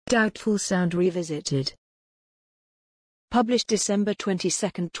Doubtful Sound Revisited. Published December 22,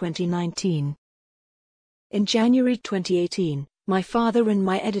 2019. In January 2018, my father and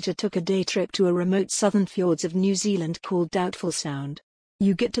my editor took a day trip to a remote southern fjords of New Zealand called Doubtful Sound.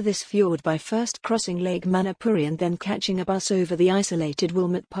 You get to this fjord by first crossing Lake Manapuri and then catching a bus over the isolated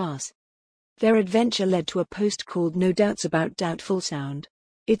Wilmot Pass. Their adventure led to a post called No Doubts about Doubtful Sound.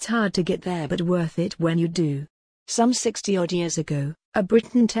 It's hard to get there but worth it when you do. Some 60-odd years ago, a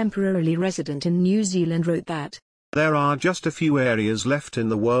Briton temporarily resident in New Zealand wrote that there are just a few areas left in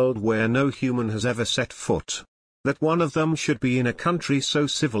the world where no human has ever set foot. That one of them should be in a country so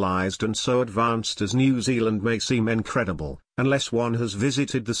civilized and so advanced as New Zealand may seem incredible, unless one has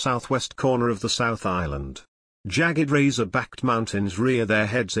visited the southwest corner of the South Island. Jagged razor-backed mountains rear their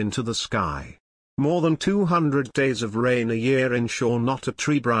heads into the sky. More than 200 days of rain a year ensure not a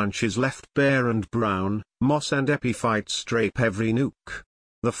tree branch is left bare and brown, moss and epiphytes drape every nook.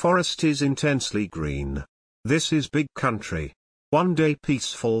 The forest is intensely green. This is big country. One day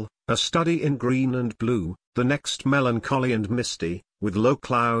peaceful, a study in green and blue, the next melancholy and misty, with low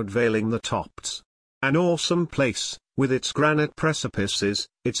cloud veiling the tops. An awesome place, with its granite precipices,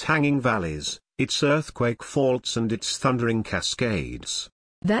 its hanging valleys, its earthquake faults and its thundering cascades.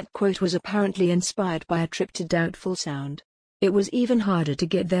 That quote was apparently inspired by a trip to Doubtful Sound. It was even harder to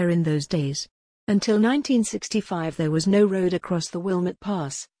get there in those days. Until 1965 there was no road across the Wilmot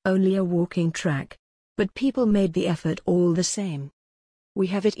Pass, only a walking track. But people made the effort all the same. We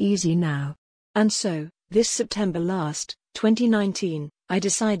have it easy now. And so, this September 2019, I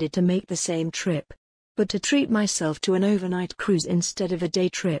decided to make the same trip. But to treat myself to an overnight cruise instead of a day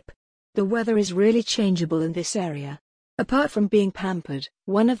trip. The weather is really changeable in this area. Apart from being pampered,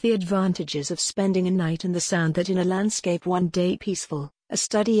 one of the advantages of spending a night in the Sound that in a landscape one day peaceful, a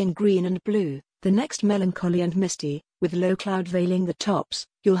study in green and blue, the next melancholy and misty, with low cloud veiling the tops,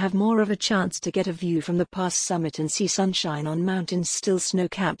 you'll have more of a chance to get a view from the pass summit and see sunshine on mountains still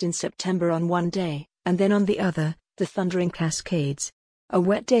snow-capped in September on one day, and then on the other, the thundering cascades. A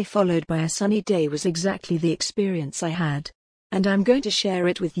wet day followed by a sunny day was exactly the experience I had. And I'm going to share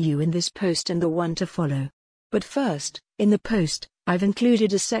it with you in this post and the one to follow. But first, in the post, I've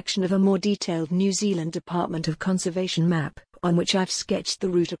included a section of a more detailed New Zealand Department of Conservation map, on which I've sketched the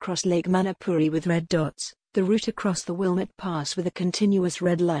route across Lake Manapuri with red dots, the route across the Wilmot Pass with a continuous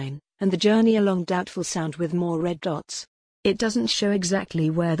red line, and the journey along Doubtful Sound with more red dots. It doesn't show exactly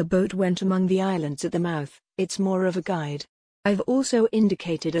where the boat went among the islands at the mouth, it's more of a guide. I've also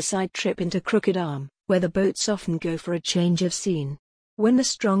indicated a side trip into Crooked Arm, where the boats often go for a change of scene. When the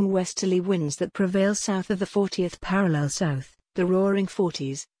strong westerly winds that prevail south of the 40th parallel south, the roaring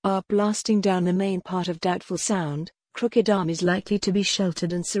 40s, are blasting down the main part of Doubtful Sound, Crooked Arm is likely to be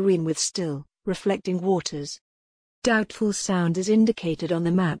sheltered and serene with still, reflecting waters. Doubtful Sound is indicated on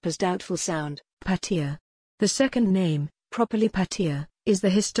the map as Doubtful Sound, Pātea. The second name, properly Pātea, is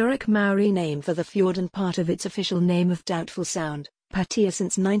the historic Maori name for the fjord and part of its official name of Doubtful Sound, Pātea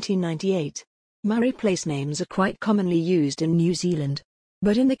since 1998. Maori place names are quite commonly used in New Zealand.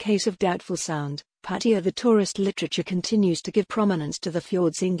 But in the case of Doubtful Sound, Pātea, the tourist literature continues to give prominence to the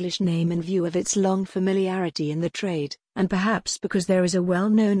fjord's English name in view of its long familiarity in the trade, and perhaps because there is a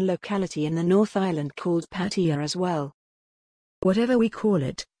well-known locality in the North Island called Pātea as well. Whatever we call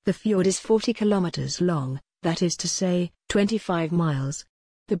it, the fjord is 40 kilometers long, that is to say, 25 miles.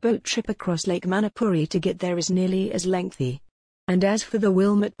 The boat trip across Lake Manapuri to get there is nearly as lengthy. And as for the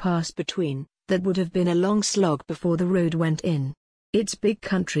Wilmot Pass between, that would have been a long slog before the road went in. It's big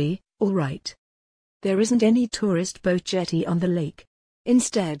country, all right. There isn't any tourist boat jetty on the lake.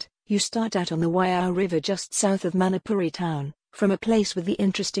 Instead, you start out on the Waiau River just south of Manapuri town, from a place with the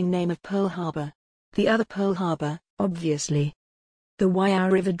interesting name of Pearl Harbor. The other Pearl Harbor, obviously. The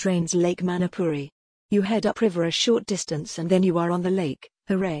Waiau River drains Lake Manapuri. You head upriver a short distance and then you are on the lake,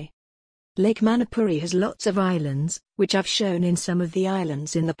 hooray. Lake Manapuri has lots of islands, which I've shown in some of the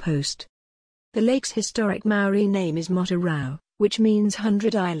islands in the post. The lake's historic Maori name is Motorau, which means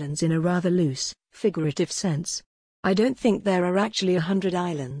 100 islands in a rather loose, figurative sense. I don't think there are actually 100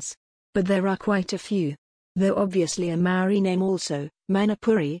 islands. But there are quite a few. Though obviously a Maori name also,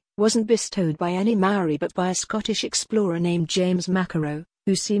 Manapuri, wasn't bestowed by any Maori but by a Scottish explorer named James Mackerrow,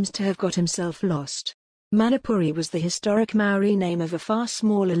 who seems to have got himself lost. Manapuri was the historic Maori name of a far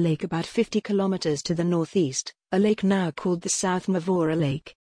smaller lake about 50 kilometers to the northeast, a lake now called the South Mavora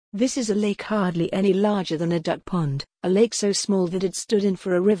Lake. This is a lake hardly any larger than a duck pond, a lake so small that it stood in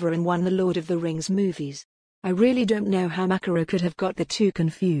for a river in one of the Lord of the Rings movies. I really don't know how Mackerrow could have got the two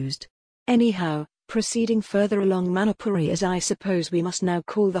confused. Anyhow, proceeding further along Manapuri as I suppose we must now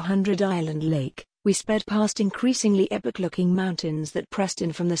call the 100 Island Lake, We sped past increasingly epic-looking mountains that pressed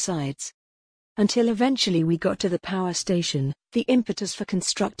in from the sides. Until eventually we got to the power station, the impetus for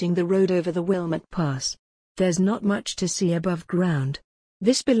constructing the road over the Wilmot Pass. There's not much to see above ground.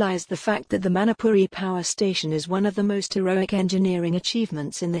 This belies the fact that the Manipuri Power Station is one of the most heroic engineering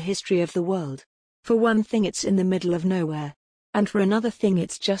achievements in the history of the world. For one thing, it's in the middle of nowhere. And for another thing,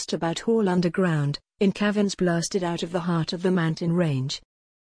 it's just about all underground, in caverns blasted out of the heart of the mountain range.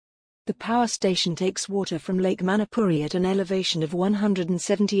 The power station takes water from Lake Manipuri at an elevation of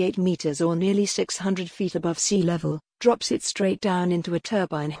 178 meters or nearly 600 feet above sea level, drops it straight down into a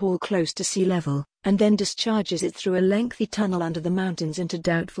turbine hall close to sea level, and then discharges it through a lengthy tunnel under the mountains into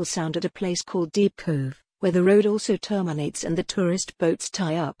Doubtful Sound at a place called Deep Cove, where the road also terminates and the tourist boats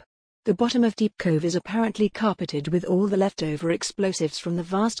tie up. The bottom of Deep Cove is apparently carpeted with all the leftover explosives from the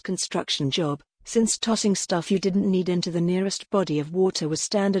vast construction job, since tossing stuff you didn't need into the nearest body of water was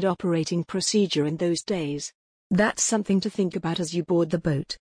standard operating procedure in those days. That's something to think about as you board the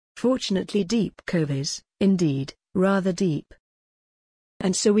boat. Fortunately, Deep Cove is, indeed, rather deep.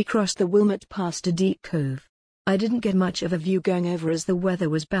 And so we crossed the Wilmot Pass to Deep Cove. I didn't get much of a view going over as the weather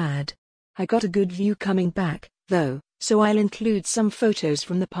was bad. I got a good view coming back, though, so I'll include some photos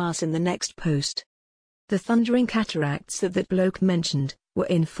from the pass in the next post. The thundering cataracts that bloke mentioned were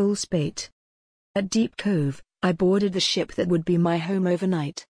in full spate. At Deep Cove, I boarded the ship that would be my home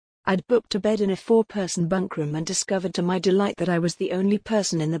overnight. I'd booked a bed in a 4-person bunkroom and discovered to my delight that I was the only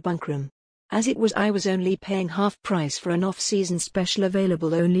person in the bunkroom. As it was, I was only paying half price for an off-season special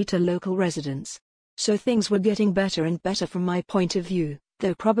available only to local residents. So things were getting better and better from my point of view,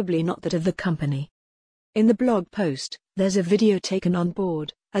 though probably not that of the company. In the blog post, there's a video taken on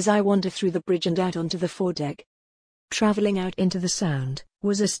board, as I wander through the bridge and out onto the foredeck. Traveling out into the Sound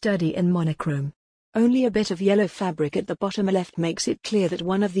was a study in monochrome. Only a bit of yellow fabric at the bottom left makes it clear that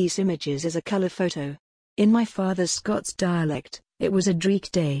one of these images is a color photo. In my father's Scots dialect, it was a dreek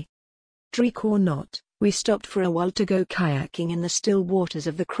day. Dreek or not, we stopped for a while to go kayaking in the still waters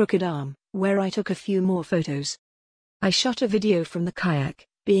of the Crooked Arm, where I took a few more photos. I shot a video from the kayak,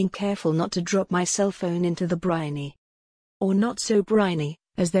 being careful not to drop my cell phone into the briny. Or not so briny,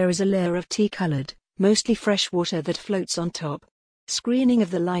 as there is a layer of tea-colored, mostly fresh water that floats on top. Screening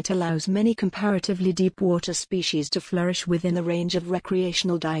of the light allows many comparatively deep water species to flourish within the range of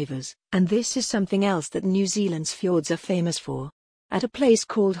recreational divers, and this is something else that New Zealand's fjords are famous for. At a place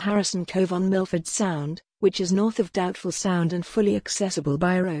called Harrison Cove on Milford Sound, which is north of Doubtful Sound and fully accessible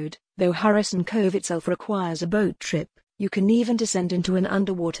by road, though Harrison Cove itself requires a boat trip, you can even descend into an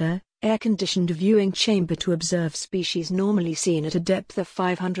underwater, air-conditioned viewing chamber to observe species normally seen at a depth of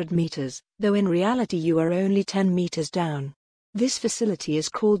 500 meters, though in reality you are only 10 meters down. This facility is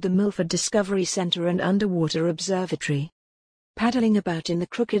called the Milford Discovery Center and Underwater Observatory. Paddling about in the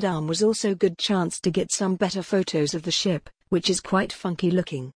Crooked Arm was also a good chance to get some better photos of the ship, which is quite funky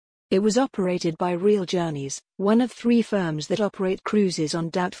looking. It was operated by Real Journeys, one of 3 firms that operate cruises on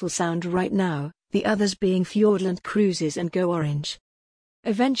Doubtful Sound right now, the others being Fiordland Cruises and Go Orange.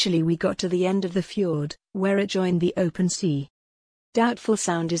 Eventually we got to the end of the fjord, where it joined the open sea. Doubtful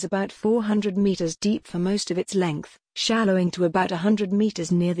Sound is about 400 meters deep for most of its length, shallowing to about 100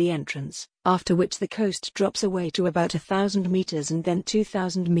 meters near the entrance, after which the coast drops away to about 1,000 meters and then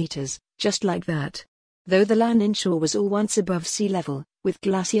 2,000 meters, just like that. Though the land inshore was all once above sea level, with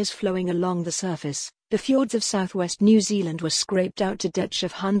glaciers flowing along the surface, the fjords of southwest New Zealand were scraped out to depths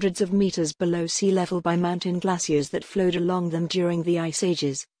of hundreds of meters below sea level by mountain glaciers that flowed along them during the ice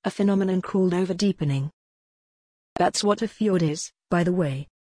ages, a phenomenon called overdeepening. That's what a fjord is, by the way.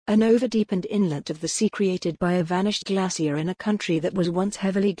 An overdeepened inlet of the sea created by a vanished glacier in a country that was once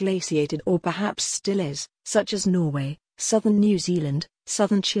heavily glaciated or perhaps still is, such as Norway, southern New Zealand,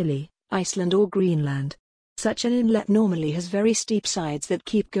 southern Chile, Iceland or Greenland. Such an inlet normally has very steep sides that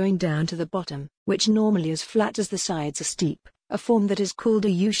keep going down to the bottom, which normally is flat as the sides are steep, a form that is called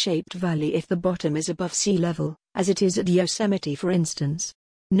a U-shaped valley if the bottom is above sea level, as it is at Yosemite for instance.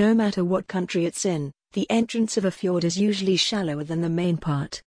 No matter what country it's in, the entrance of a fjord is usually shallower than the main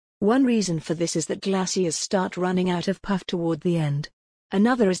part. One reason for this is that glaciers start running out of puff toward the end.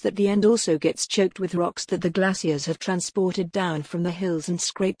 Another is that the end also gets choked with rocks that the glaciers have transported down from the hills and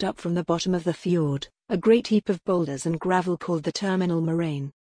scraped up from the bottom of the fjord, a great heap of boulders and gravel called the terminal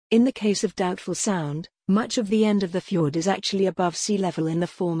moraine. In the case of Doubtful Sound, much of the end of the fjord is actually above sea level in the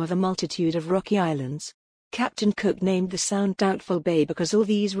form of a multitude of rocky islands. Captain Cook named the sound Doubtful Bay because all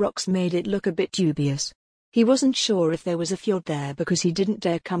these rocks made it look a bit dubious. He wasn't sure if there was a fjord there because he didn't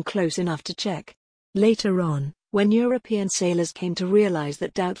dare come close enough to check. Later on, When European sailors came to realize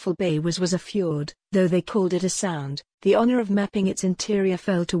that Doubtful Bay was a fjord, though they called it a sound, the honor of mapping its interior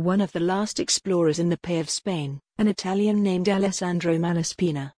fell to one of the last explorers in the Pay of Spain, an Italian named Alessandro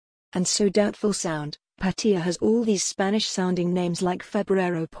Malaspina. And so Doubtful Sound, Pātea has all these Spanish-sounding names like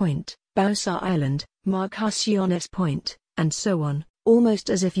Febrero Point, Bausá Island, Marcaciones Point, and so on, almost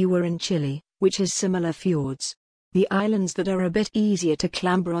as if you were in Chile, which has similar fjords. The islands that are a bit easier to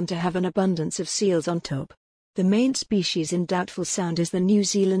clamber onto have an abundance of seals on top. The main species in Doubtful Sound is the New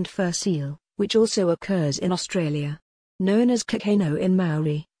Zealand fur seal, which also occurs in Australia. Known as kakeno in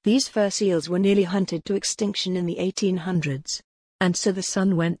Maori, these fur seals were nearly hunted to extinction in the 1800s. And so the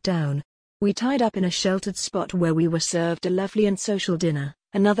sun went down. We tied up in a sheltered spot where we were served a lovely and social dinner,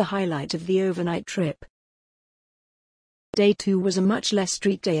 another highlight of the overnight trip. Day 2 was a much less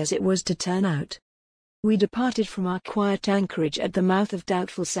street day as it was to turn out. We departed from our quiet anchorage at the mouth of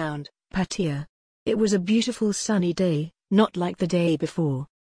Doubtful Sound, Pātea. It was a beautiful sunny day, not like the day before.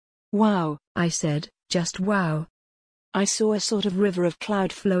 "Wow," I said, "just wow." I saw a sort of river of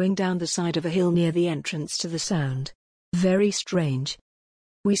cloud flowing down the side of a hill near the entrance to the sound. Very strange.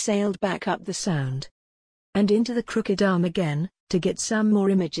 We sailed back up the sound and into the Crooked Arm again, to get some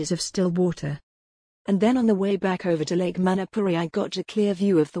more images of still water. And then on the way back over to Lake Manapuri I got a clear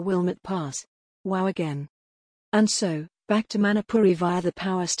view of the Wilmot Pass. Wow again. And so, back to Manapuri via the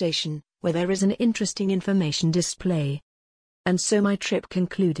power station, where there is an interesting information display. And so my trip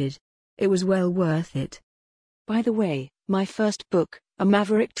concluded. It was well worth it. By the way, my first book, A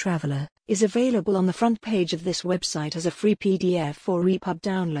Maverick Traveler, is available on the front page of this website as a free PDF for EPUB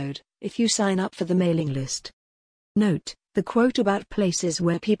download, if you sign up for the mailing list. Note, the quote about places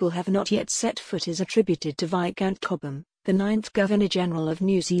where people have not yet set foot is attributed to Viscount Cobham, the 9th Governor-General of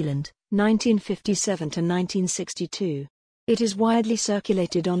New Zealand, 1957 to 1962. It is widely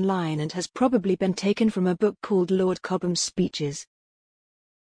circulated online and has probably been taken from a book called Lord Cobham's Speeches.